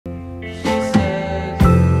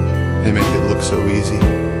so easy.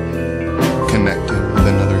 Connecting with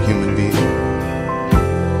another human being.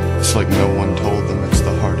 It's like no one told them it's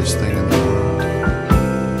the hardest thing in the world.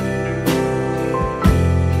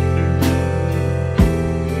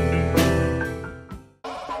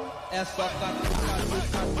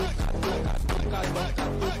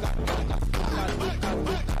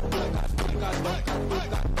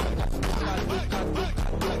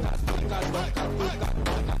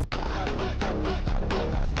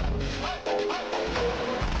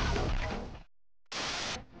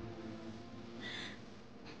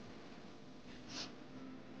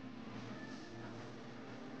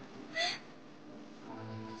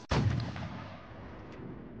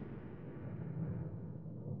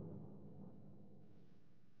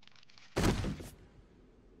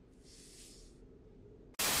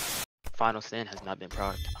 Final Stand has not been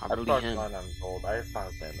procced. I'm really him. Mine on gold. I have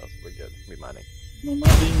Final Stand though, so we're good. We mining.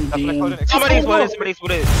 Somebody's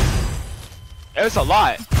with it. It's a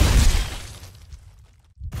lot.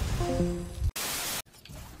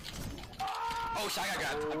 Oh shit, I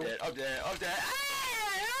got grabbed. I'm dead.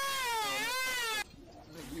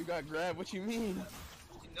 You got grabbed? What you mean?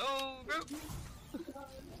 No, bro.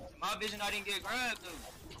 My vision, I didn't get grabbed, though.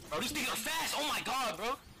 Bro, these niggas are fast. Oh my god,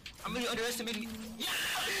 bro. I'm really underestimating. Yeah.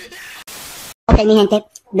 Okay, mi gente,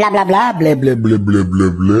 bla bla bla, bla bla bla bla bla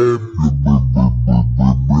bla bla bla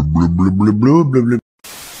bla bla bla bla.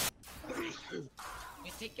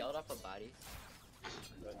 You take yelled off a body.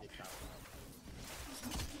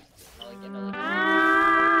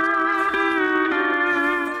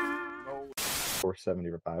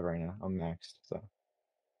 475 right now. I'm maxed, so.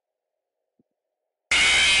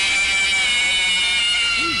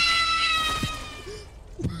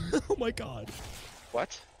 Oh my god.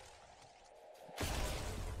 What?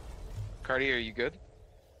 Cardi, are you good?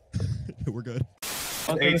 We're good.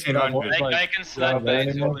 1800. I can slap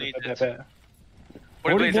base. What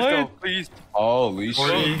do you just go, please? Holy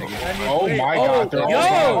shit. Oh my god, they're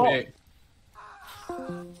all big.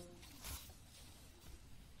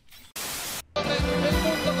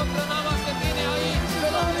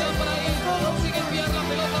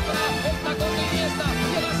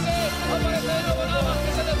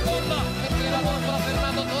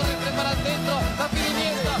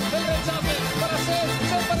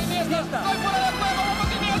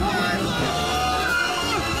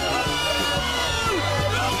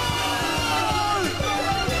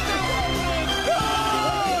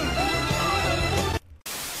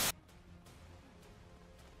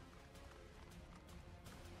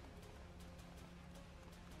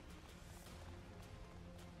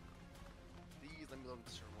 Let me load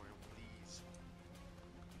the ceremonial, please.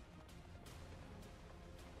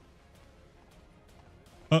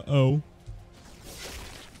 Uh-oh.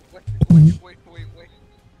 Wait.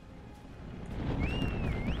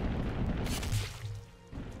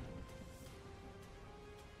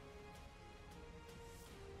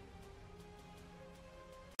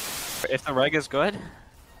 If the reg is good.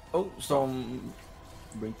 Oh, so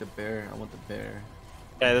bring the bear. I want the bear.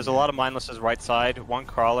 Yeah, there's a lot of mindlesses right side. One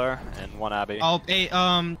crawler and one Abby. Oh, hey,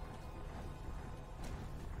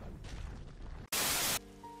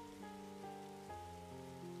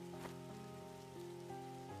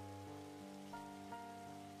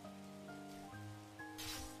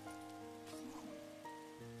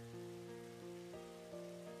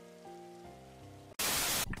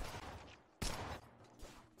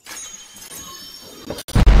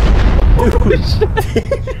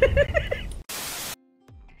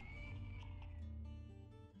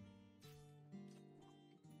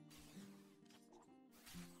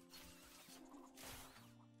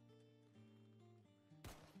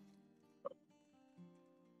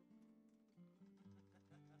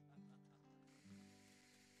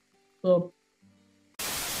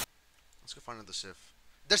 Let's go find another Civ.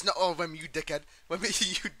 There's no. Oh, Remy, you dickhead. Remy,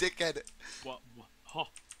 you dickhead. What? Huh?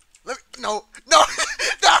 Let me. No. No.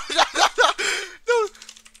 No. No. No.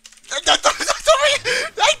 No. No.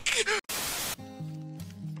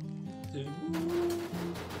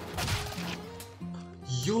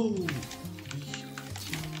 Yo.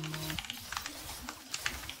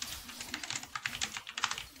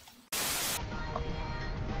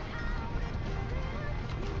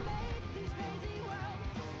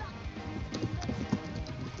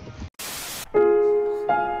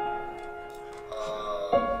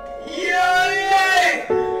 Yeah.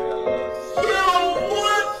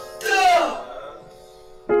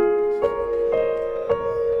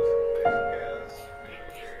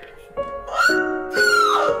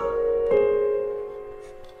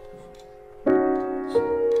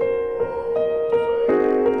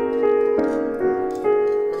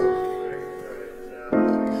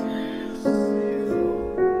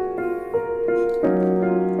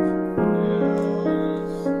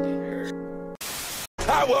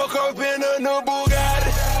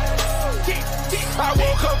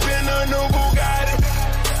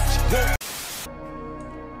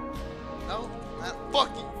 No, man, fuck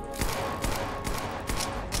you.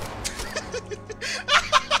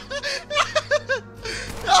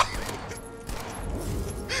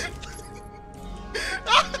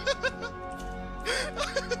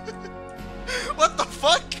 What the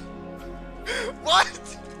fuck? What?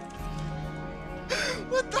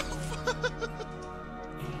 What the fuck?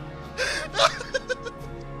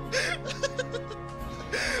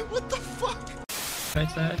 What the fuck?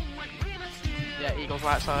 Right side. Yeah, Eagle's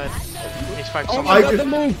right side. He's focused Oh on my that. god, the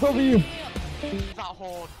move cover you.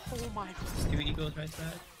 Hold. Oh my god. Give me Eagles right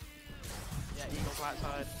side. Yeah, Eagle's right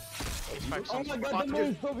side. He's focused Oh on my god, the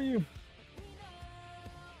move cover you.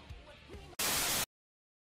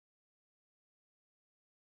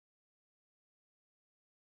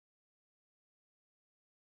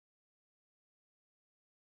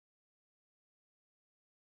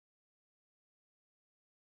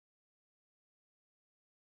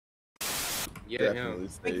 Yeah, him.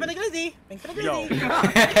 Thanks for the glizzy. Thanks for the Yo. glizzy.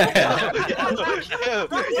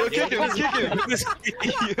 Yo, kick him,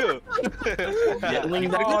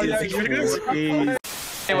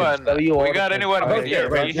 Anyone? We got anyone Okay, here,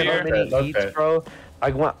 right here? Okay. Bro,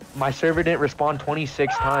 my server didn't respawn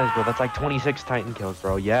 26 times, bro. That's like 26 Titan kills,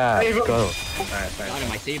 bro. Yeah, let's go. Got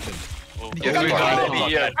him, I saved him. We got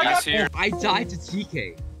any beats here? I died to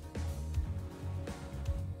TK.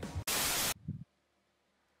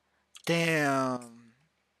 Damn.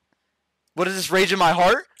 What is this rage in my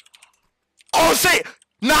heart? Oh, say,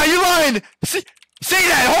 nah, you're lying. Say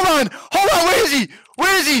that. Hold on.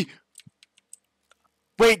 Where is he?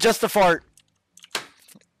 Wait, just a fart.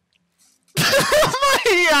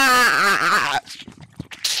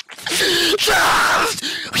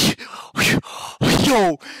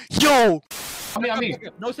 Yo. On me.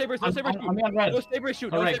 No sabers, no sabers shoot. On me on red. No sabers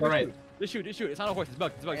shoot, no Alright, sabers alright. shoot. Just shoot. It's not a horse, it's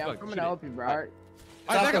bugged, it's bugged. I'm Shoot gonna help you, bro. Alright,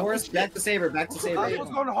 Stop the back horse, up. back to saber, back to saber.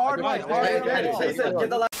 Going hard,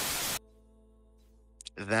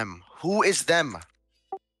 Them. Who is them?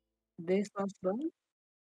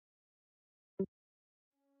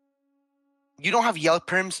 You don't have Yelp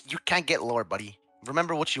perms, you can't get lower, buddy.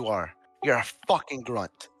 Remember what you are. You're a fucking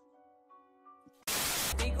grunt.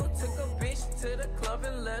 Eagle took a bitch to the club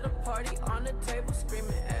and let a party on the table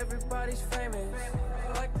screaming everybody's famous.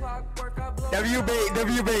 Like clockwork, I blow.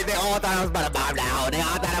 WB, they all thought I was about to bomb down. They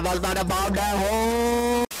all thought I was about to bomb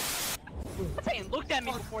down. He looked at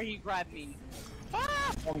me before he grabbed me.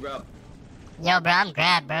 Yo, bro, I'm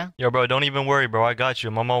grabbed, bro. Yo, bro, don't even worry, bro. I got you.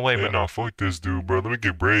 I'm on my way, bro. Nah, fuck this dude, bro. Let me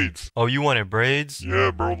get braids. Oh, you wanted braids?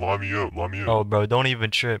 Yeah, bro. Line me up. Oh, bro, don't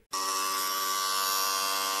even trip.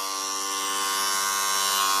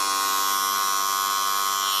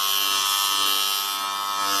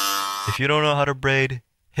 If you don't know how to braid,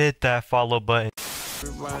 hit that follow button.